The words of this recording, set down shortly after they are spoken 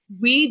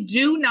We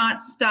do not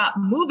stop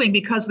moving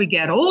because we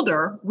get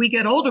older. We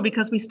get older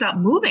because we stop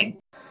moving.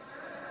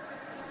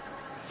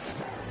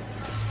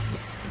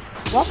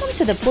 Welcome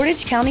to the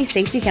Portage County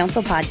Safety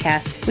Council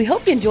podcast. We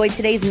hope you enjoyed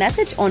today's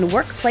message on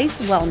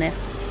workplace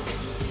wellness.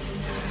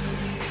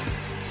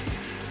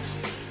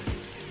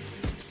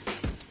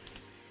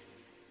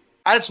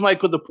 Hi, it's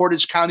Mike with the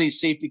Portage County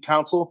Safety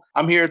Council.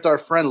 I'm here with our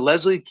friend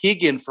Leslie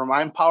Keegan from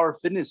iEmpower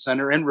Fitness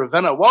Center in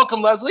Ravenna.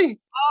 Welcome, Leslie.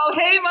 Oh,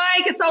 hey,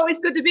 Mike. It's always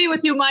good to be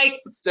with you, Mike.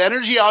 The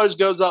energy always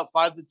goes up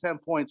 5 to 10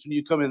 points when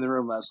you come in the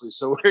room, Leslie.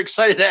 So we're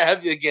excited to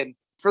have you again.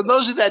 For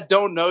those of you that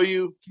don't know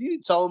you, can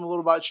you tell them a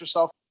little about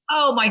yourself?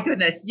 Oh, my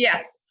goodness.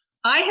 Yes.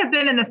 I have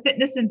been in the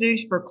fitness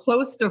industry for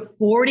close to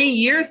 40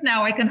 years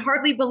now. I can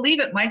hardly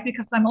believe it, Mike,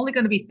 because I'm only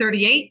going to be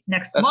 38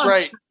 next month. That's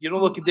right. You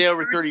don't look a day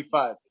over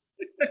 35.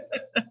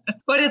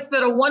 But it's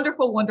been a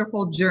wonderful,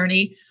 wonderful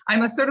journey.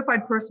 I'm a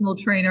certified personal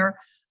trainer.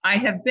 I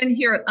have been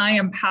here at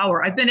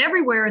iEmpower. I've been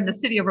everywhere in the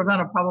city of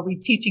Ravenna, probably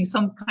teaching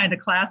some kind of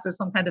class or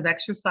some kind of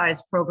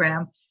exercise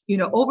program,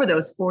 over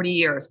those 40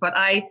 years. But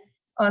I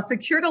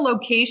secured a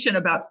location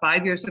about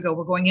 5 years ago.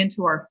 We're going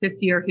into our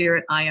 5th year here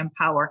at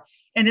iEmpower,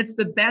 and it's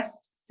the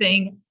best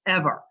thing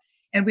ever.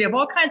 And we have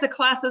all kinds of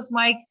classes,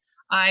 Mike.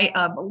 I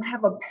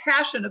have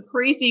a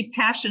crazy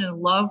passion and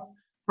love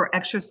for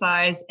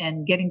exercise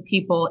and getting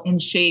people in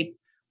shape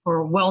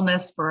for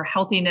wellness, for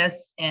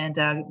healthiness, and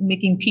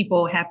making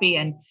people happy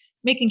and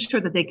making sure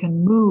that they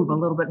can move a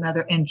little bit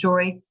and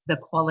enjoy the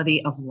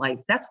quality of life.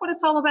 That's what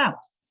it's all about.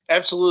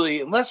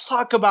 Absolutely. And let's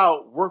talk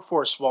about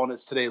workforce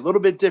wellness today. A little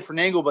bit different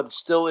angle, but it's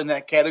still in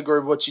that category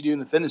of what you do in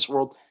the fitness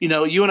world.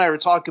 You and I were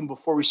talking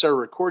before we started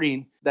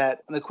recording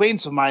that an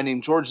acquaintance of mine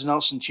named George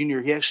Nelson Jr.,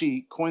 he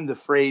actually coined the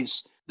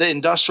phrase, the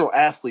industrial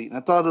athlete. And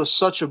I thought it was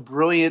such a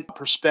brilliant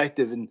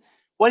perspective. And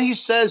what he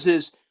says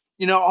is,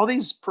 all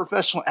these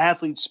professional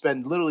athletes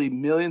spend literally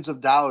millions of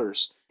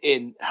dollars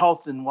in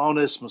health and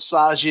wellness,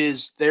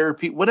 massages,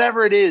 therapy,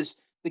 whatever it is,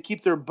 to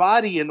keep their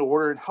body in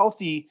order and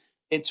healthy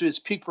into its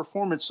peak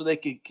performance so they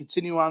can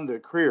continue on their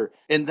career.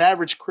 And the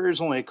average career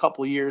is only a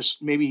couple of years,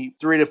 maybe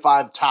 3 to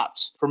 5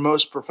 tops for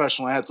most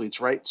professional athletes,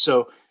 right?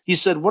 So he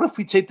said, what if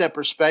we take that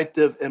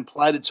perspective and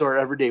applied it to our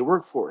everyday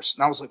workforce?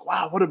 And I was like,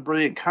 wow, what a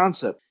brilliant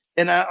concept.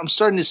 And I'm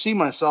starting to see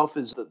myself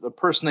as the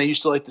person that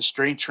used to like to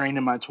strength train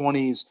in my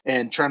 20s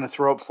and trying to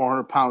throw up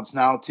 400 pounds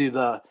now to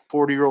the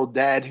 40-year-old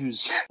dad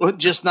who's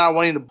just not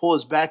wanting to pull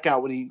his back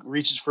out when he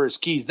reaches for his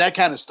keys, that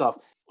kind of stuff.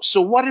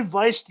 So what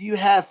advice do you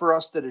have for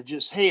us that are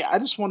just, hey, I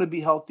just want to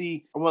be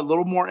healthy. I want a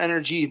little more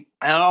energy.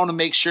 And I want to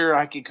make sure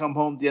I can come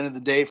home at the end of the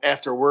day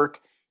after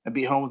work and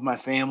be home with my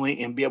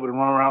family and be able to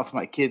run around with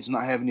my kids and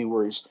not have any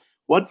worries.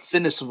 What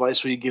fitness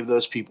advice would you give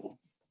those people?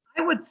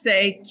 I would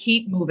say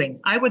keep moving.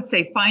 I would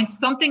say find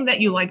something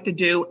that you like to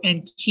do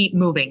and keep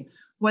moving.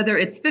 Whether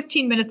it's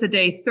 15 minutes a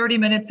day, 30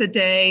 minutes a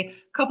day,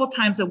 a couple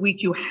times a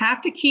week, you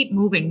have to keep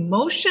moving.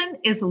 Motion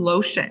is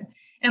lotion.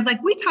 And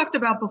like we talked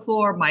about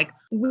before, Mike,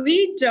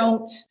 we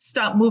don't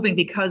stop moving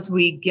because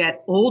we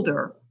get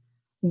older.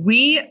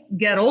 We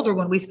get older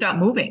when we stop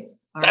moving.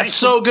 That's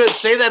so good.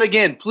 Say that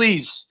again,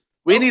 please.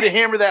 We need to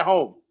hammer that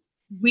home.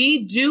 We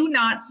do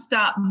not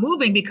stop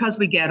moving because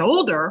we get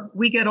older.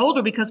 We get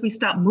older because we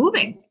stop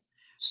moving.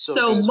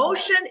 So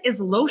motion is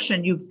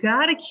lotion. You've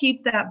got to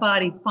keep that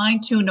body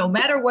fine-tuned, no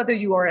matter whether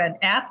you are an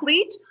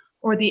athlete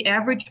or the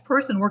average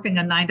person working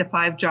a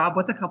 9-to-5 job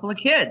with a couple of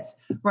kids,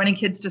 running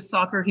kids to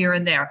soccer here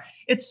and there.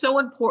 It's so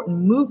important.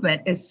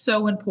 Movement is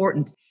so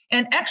important.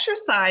 And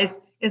exercise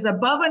is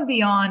above and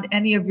beyond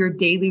any of your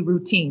daily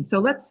routine. So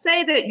let's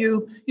say that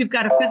you've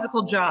got a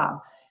physical job.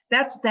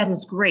 That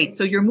is great.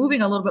 So you're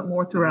moving a little bit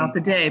more throughout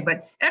the day,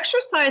 but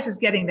exercise is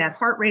getting that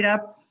heart rate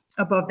up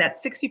above that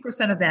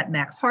 60% of that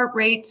max heart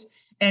rate.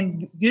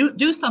 And you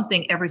do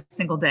something every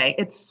single day.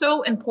 It's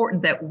so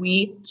important that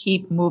we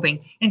keep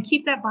moving and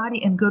keep that body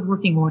in good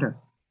working order.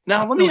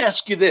 Now, let me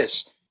ask you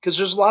this, because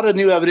there's a lot of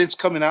new evidence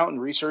coming out in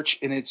research,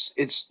 and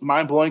it's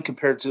mind-blowing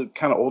compared to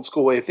kind of old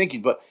school way of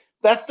thinking. But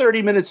that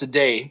 30 minutes a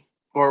day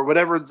or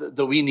whatever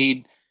that we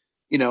need,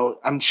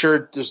 I'm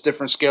sure there's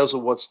different scales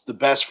of what's the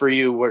best for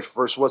you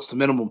versus what's the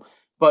minimum.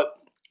 But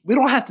we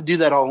don't have to do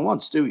that all at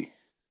once, do we?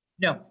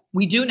 No,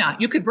 we do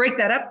not. You could break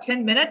that up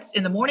 10 minutes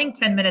in the morning,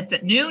 10 minutes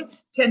at noon,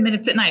 10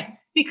 minutes at night,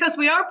 because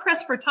we are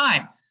pressed for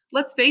time.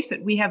 Let's face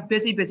it, we have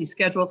busy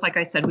schedules. Like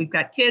I said, we've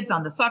got kids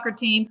on the soccer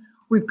team.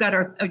 We've got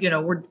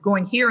we're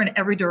going here in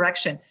every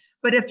direction.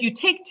 But if you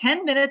take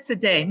 10 minutes a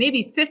day,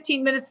 maybe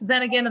 15 minutes,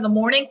 then again in the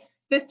morning,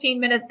 15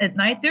 minutes at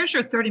night, there's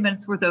your 30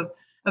 minutes worth of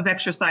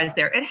exercise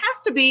there. It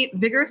has to be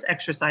vigorous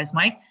exercise,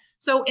 Mike.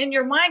 So in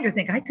your mind, you're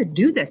thinking, I could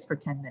do this for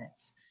 10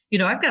 minutes.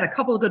 I've got a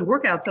couple of good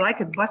workouts that I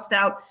could bust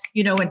out,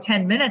 in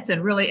 10 minutes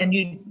and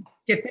you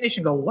get finished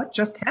and go, what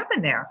just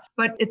happened there?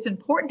 But it's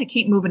important to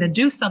keep moving and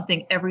do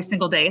something every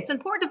single day. It's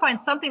important to find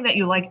something that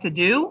you like to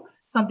do,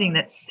 something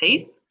that's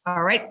safe.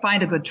 All right.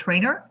 Find a good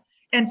trainer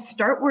and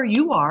start where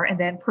you are and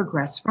then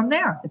progress from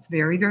there. It's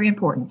very, very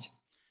important.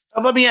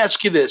 Now, let me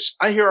ask you this.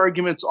 I hear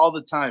arguments all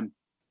the time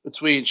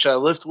between should I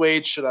lift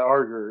weights? Should I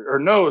argue? Or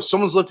no, if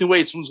someone's lifting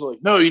weights, someone's like,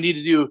 no, you need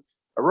to do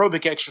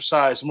aerobic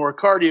exercise, more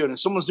cardio. And if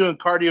someone's doing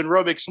cardio and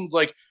aerobic, someone's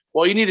like,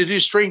 well, you need to do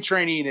strength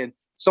training. And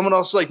someone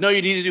else is like, no,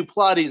 you need to do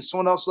Pilates.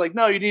 Someone else is like,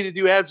 no, you need to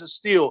do abs of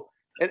steel.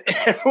 And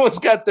everyone's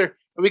got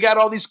we got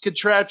all these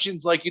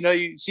contraptions. Like,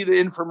 you see the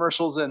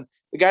infomercials and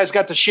the guy's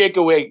got the shake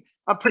awake.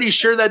 I'm pretty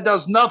sure that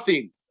does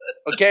nothing.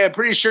 Okay. I'm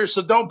pretty sure.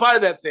 So don't buy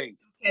that thing.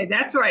 Okay.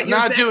 That's right. It's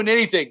not doing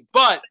anything,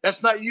 but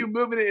that's not you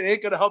moving it. It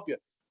ain't going to help you.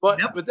 But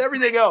with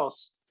everything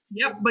else.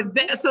 Yep.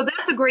 But so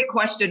that's a great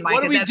question, Mike.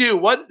 What do we do?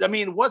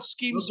 What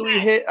schemes do we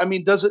hit? I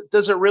mean, does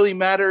it really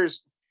matter?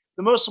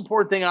 The most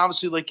important thing,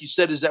 obviously, like you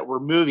said, is that we're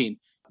moving.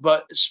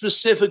 But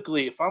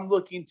specifically, if I'm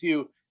looking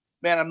to,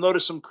 I'm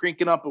noticing I'm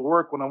cranking up at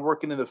work when I'm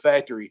working in the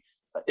factory.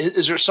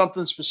 Is there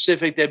something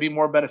specific that'd be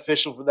more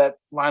beneficial for that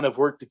line of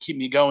work to keep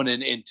me going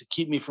and to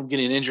keep me from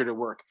getting injured at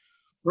work?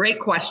 Great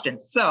question.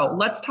 So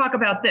let's talk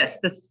about this.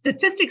 The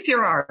statistics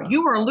here are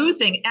you are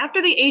losing after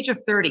the age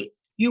of 30.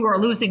 You are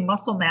losing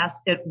muscle mass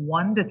at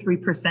 1 to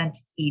 3%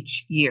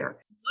 each year.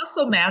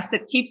 Muscle mass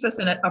that keeps us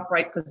in an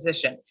upright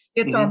position.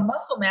 It's our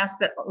muscle mass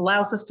that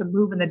allows us to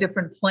move in the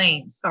different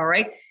planes, all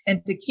right,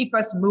 and to keep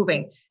us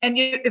moving. And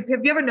have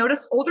you ever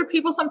noticed older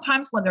people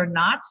sometimes when they're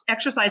not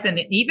exercising,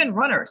 and even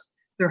runners,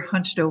 they're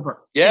hunched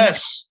over.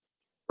 Yes,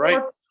 right.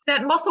 Or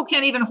that muscle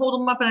can't even hold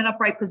them up in an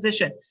upright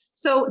position.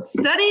 So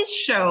studies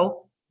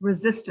show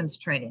resistance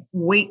training,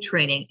 weight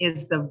training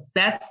is the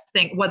best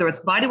thing, whether it's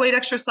body weight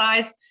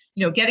exercise,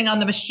 getting on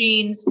the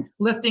machines,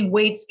 lifting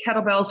weights,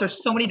 kettlebells,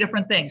 there's so many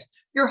different things.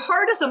 Your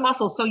heart is a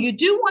muscle, so you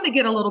do want to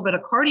get a little bit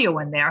of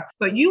cardio in there,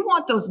 but you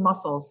want those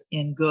muscles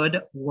in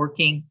good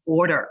working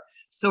order.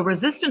 So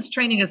resistance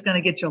training is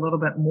going to get you a little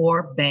bit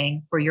more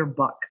bang for your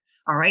buck,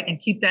 all right, and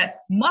keep that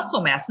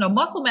muscle mass. Now,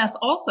 muscle mass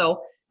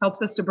also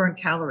helps us to burn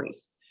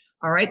calories,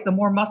 all right? The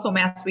more muscle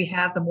mass we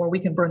have, the more we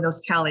can burn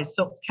those calories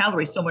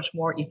so much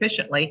more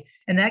efficiently,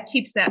 and that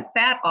keeps that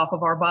fat off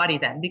of our body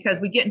then, because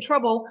we get in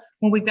trouble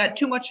when we've got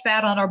too much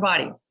fat on our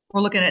body.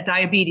 We're looking at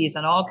diabetes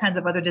and all kinds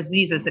of other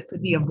diseases that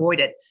could be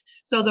avoided.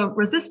 So the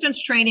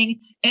resistance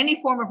training,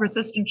 any form of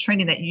resistance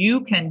training that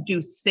you can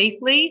do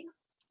safely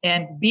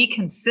and be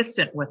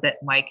consistent with it,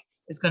 Mike,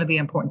 is going to be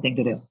an important thing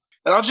to do.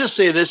 And I'll just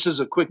say this as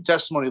a quick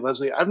testimony,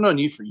 Leslie. I've known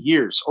you for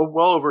years,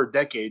 well over a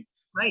decade.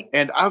 Right.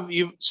 And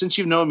since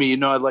you've known me,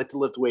 I'd like to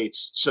lift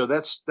weights. So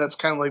that's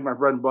kind of like my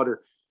bread and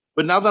butter.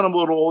 But now that I'm a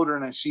little older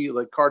and I see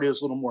like cardio is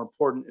a little more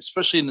important,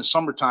 especially in the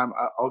summertime,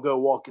 I'll go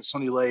walk at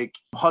Sunny Lake,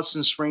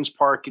 Hudson Springs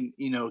Park, and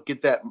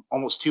get that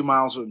almost 2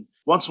 miles. And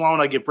once in a while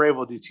when I get brave,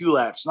 I'll do 2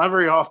 laps. Not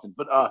very often,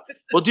 but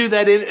we'll do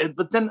that.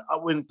 But then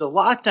when the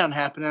lockdown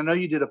happened, I know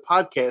you did a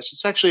podcast.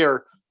 It's actually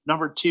our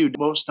number 2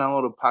 most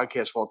downloaded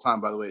podcast of all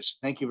time, by the way. So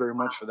thank you very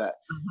much for that.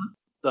 Mm-hmm.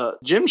 The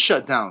gym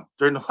shut down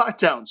during the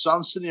lockdown. So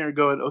I'm sitting there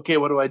going, okay,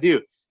 what do I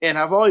do? And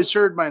I've always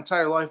heard my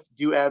entire life,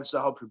 do abs to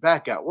help your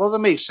back out. Well, that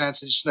makes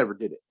sense. I just never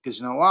did it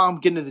because, while I'm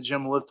getting to the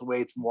gym, lift the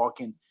weights and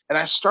walking. And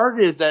I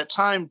started at that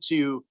time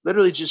to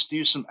literally just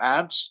do some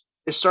abs.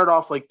 It started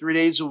off like 3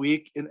 days a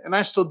week. And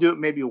I still do it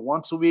maybe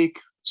once a week,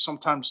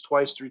 sometimes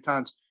twice, 3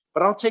 times.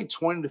 But I'll take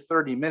 20 to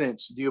 30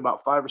 minutes to do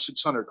about 500 or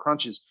 600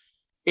 crunches.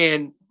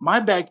 And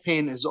my back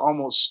pain is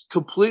almost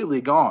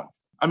completely gone.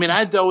 I mean,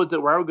 I dealt with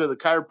it where I would go to the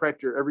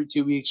chiropractor every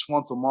 2 weeks,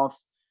 once a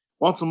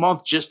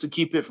month just to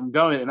keep it from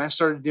going. And I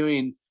started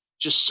doing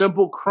just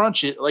simple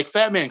crunches, like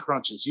fat man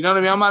crunches. You know what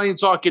I mean? I'm not even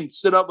talking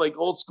sit up like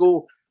old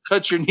school,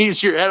 touch your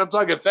knees to your head. I'm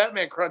talking fat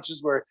man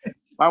crunches where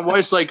my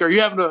wife's like, are you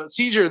having a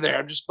seizure there?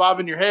 I'm just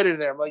bobbing your head in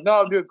there. I'm like,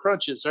 no, I'm doing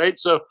crunches, right?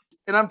 So,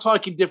 and I'm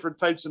talking different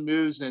types of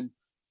moves and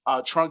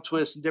trunk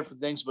twists and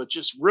different things, but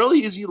just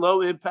really easy,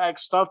 low impact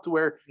stuff to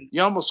where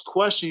you almost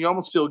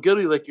feel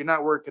guilty like you're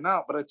not working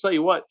out. But I tell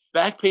you what,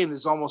 back pain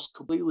is almost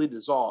completely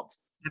dissolved.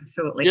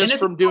 Absolutely. Just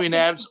from doing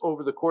abs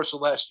over the course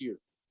of last year.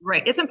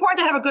 Right. It's important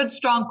to have a good,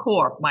 strong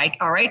core, Mike.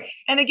 All right.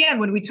 And again,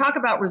 when we talk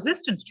about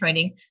resistance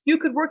training, you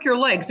could work your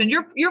legs, and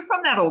you're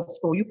from that old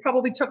school. You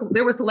probably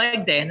there was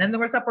leg day and then there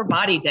was upper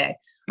body day.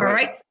 All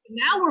right.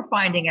 Now we're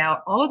finding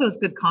out all of those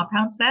good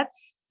compound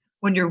sets.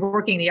 When you're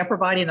working the upper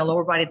body and the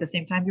lower body at the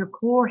same time, your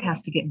core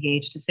has to get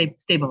engaged to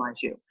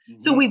stabilize you. Mm-hmm.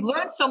 So we've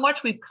learned so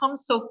much. We've come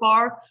so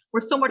far.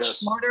 We're so much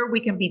smarter.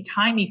 We can be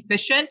time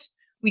efficient.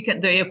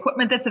 The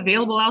equipment that's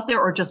available out there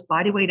or just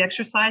body weight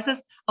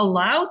exercises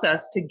allows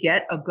us to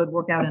get a good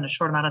workout in a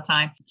short amount of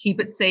time, keep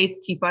it safe,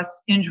 keep us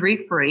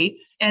injury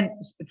free, and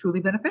truly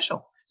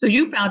beneficial. So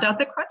you found out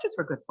that crunches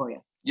were good for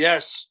you.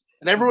 Yes.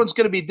 And everyone's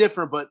going to be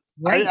different, but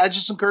I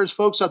just encourage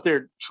folks out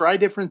there, try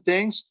different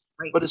things,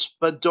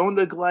 but don't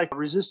neglect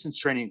resistance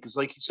training. Because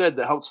like you said,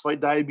 that helps fight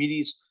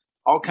diabetes,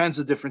 all kinds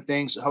of different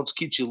things. It helps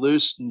keep you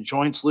loose and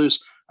joints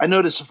loose. I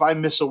notice if I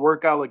miss a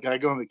workout, like I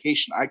go on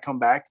vacation, I come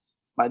back,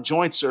 my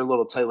joints are a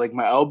little tight, like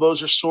my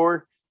elbows are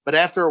sore. But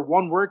after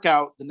one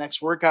workout, the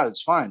next workout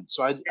is fine.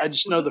 So I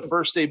just know the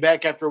first day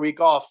back after a week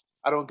off,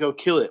 I don't go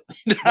kill it.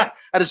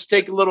 I just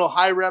take a little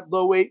high rep,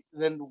 low weight,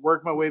 and then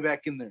work my way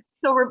back in there.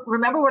 So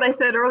remember what I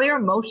said earlier,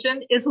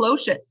 motion is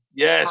lotion.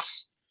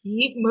 Yes.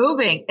 Keep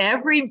moving.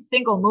 Every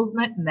single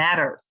movement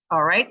matters.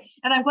 All right.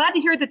 And I'm glad to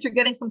hear that you're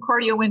getting some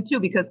cardio in too,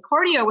 because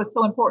cardio is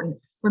so important.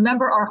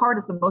 Remember, our heart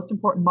is the most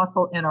important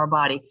muscle in our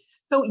body.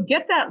 So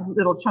get that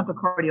little chunk of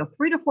cardio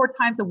 3 to 4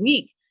 times a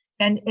week.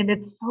 And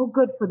it's so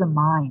good for the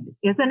mind,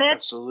 isn't it?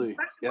 Absolutely.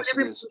 Especially Yes, when it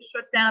everything is. was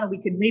shut down and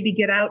we could maybe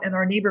get out in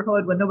our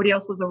neighborhood when nobody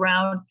else was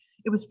around.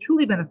 It was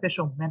truly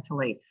beneficial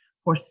mentally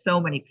for so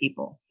many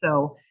people.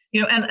 So,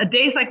 and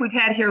days like we've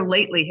had here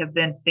lately have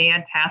been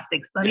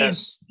fantastic. Sunny and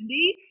Yes,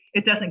 windy.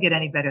 It doesn't get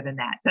any better than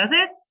that, does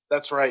it?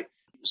 that's right.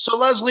 So,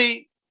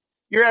 Leslie,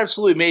 you're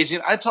absolutely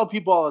amazing. I tell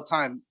people all the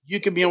time, you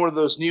can be in one of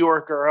those New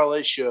York or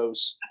LA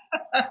shows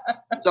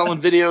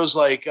selling videos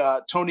like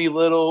Tony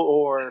Little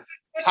or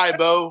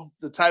Tybo,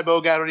 the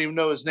Tybo guy. I don't even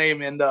know his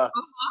name. And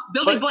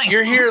Billy but Blank.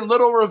 you're here in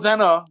Little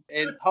Ravenna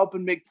and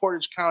helping make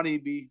Portage County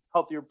be a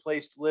healthier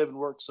place to live and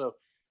work. So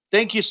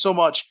thank you so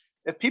much.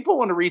 If people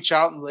want to reach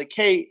out and like,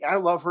 hey, I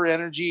love her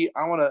energy,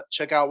 I want to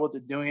check out what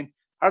they're doing,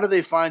 how do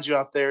they find you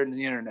out there in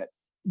the internet?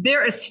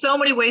 There is so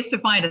many ways to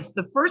find us.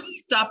 The first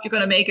stop you're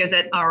going to make is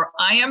at our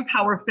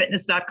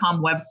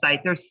IamPowerFitness.com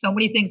website. There's so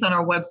many things on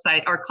our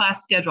website, our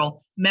class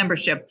schedule,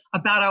 membership,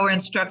 about our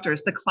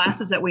instructors, the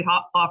classes that we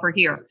offer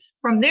here.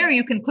 From there,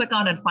 you can click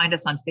on and find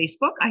us on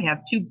Facebook. I have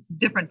 2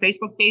 different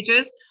Facebook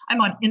pages.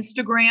 I'm on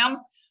Instagram.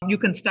 You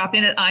can stop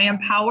in at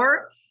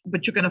IamPower,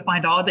 but you're going to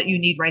find all that you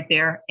need right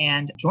there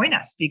and join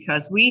us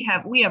because we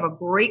have a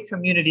great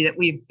community that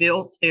we've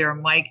built here,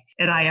 Mike,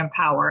 at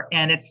IamPower,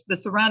 and it's the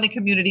surrounding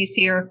communities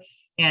here.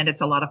 And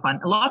it's a lot of fun,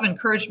 a lot of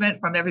encouragement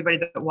from everybody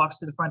that walks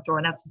through the front door.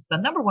 And that's the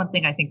number one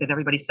thing I think that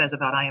everybody says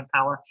about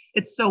IamPower.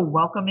 It's so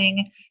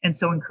welcoming and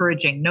so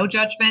encouraging. No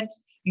judgment.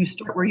 You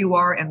start where you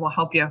are and we'll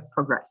help you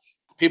progress.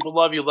 People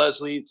love you,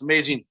 Leslie. It's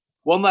amazing.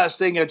 One last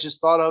thing I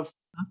just thought of.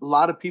 A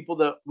lot of people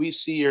that we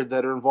see here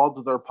that are involved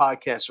with our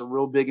podcast are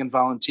real big in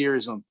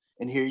volunteerism.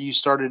 And here you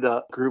started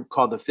a group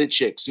called the Fit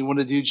Chicks. You want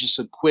to do just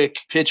a quick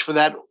pitch for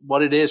that,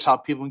 what it is, how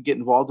people can get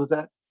involved with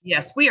that?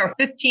 Yes, we are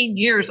 15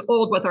 years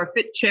old with our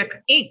Fit Chick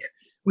Inc.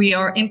 We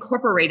are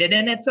incorporated,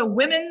 and it's a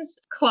women's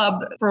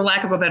club, for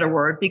lack of a better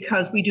word,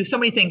 because we do so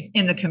many things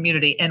in the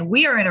community. And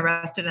we are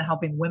interested in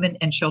helping women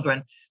and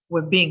children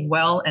with being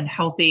well and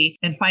healthy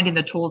and finding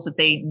the tools that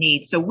they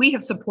need. So we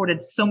have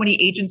supported so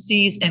many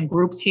agencies and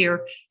groups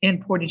here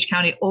in Portage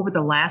County over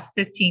the last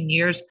 15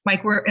 years.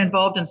 Mike, we're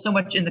involved in so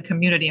much in the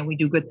community and we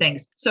do good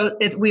things. So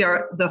we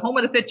are, the home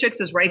of the Fit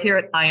Chicks is right here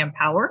at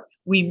IamPower.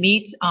 We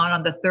meet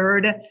on the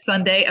 3rd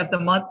Sunday of the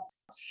month.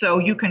 So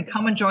you can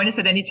come and join us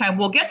at any time.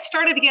 We'll get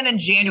started again in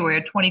January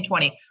of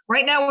 2020.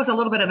 Right now it was a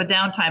little bit of a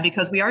downtime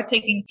because we are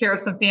taking care of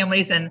some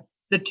families and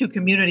the 2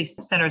 community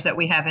centers that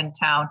we have in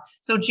town.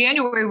 So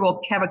January, we'll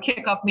have a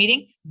kickoff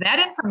meeting. That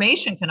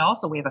information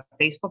we have a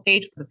Facebook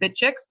page for the Fit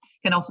Chicks,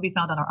 can also be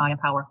found on our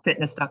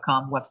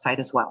IamPowerFitness.com website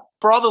as well.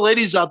 For all the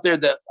ladies out there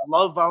that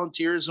love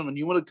volunteerism and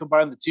you want to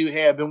combine the two,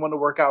 hey, I've been wanting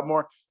to work out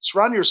more,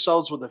 surround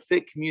yourselves with a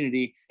fit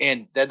community,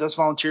 and that does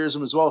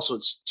volunteerism as well. So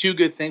it's 2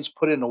 good things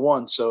put into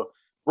one. So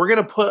we're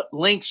going to put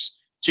links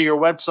to your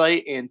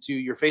website and to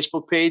your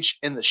Facebook page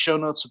in the show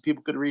notes so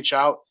people could reach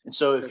out. And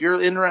so if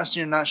you're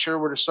interested and not sure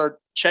where to start,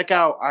 check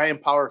out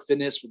IamPower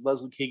Fitness with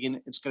Leslie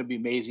Keegan. It's going to be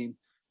amazing.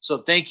 So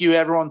thank you,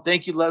 everyone.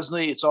 Thank you,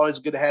 Leslie. It's always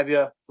good to have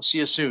you. We'll see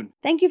you soon.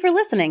 Thank you for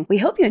listening. We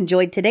hope you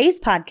enjoyed today's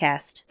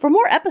podcast. For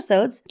more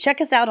episodes, check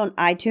us out on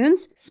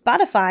iTunes,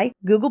 Spotify,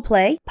 Google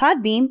Play,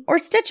 Podbean, or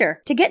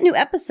Stitcher. To get new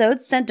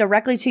episodes sent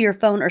directly to your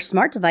phone or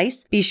smart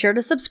device, be sure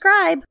to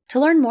subscribe. To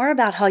learn more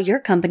about how your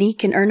company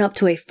can earn up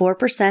to a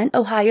 4%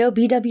 Ohio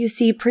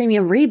BWC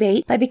premium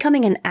rebate by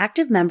becoming an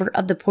active member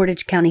of the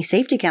Portage County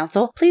Safety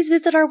Council, please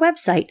visit our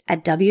website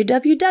at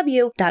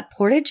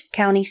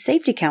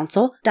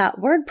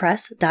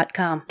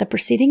www.portagecountysafetycouncil.wordpress.com. The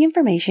preceding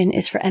information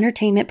is for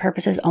entertainment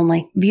purposes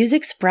only. Views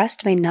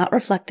expressed may not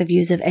reflect the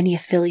views of any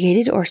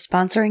affiliated or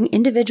sponsoring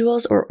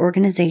individuals or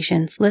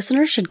organizations.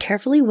 Listeners should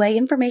carefully weigh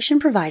information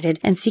provided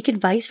and seek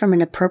advice from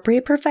an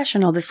appropriate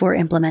professional before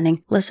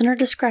implementing. Listener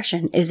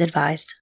discretion is advised.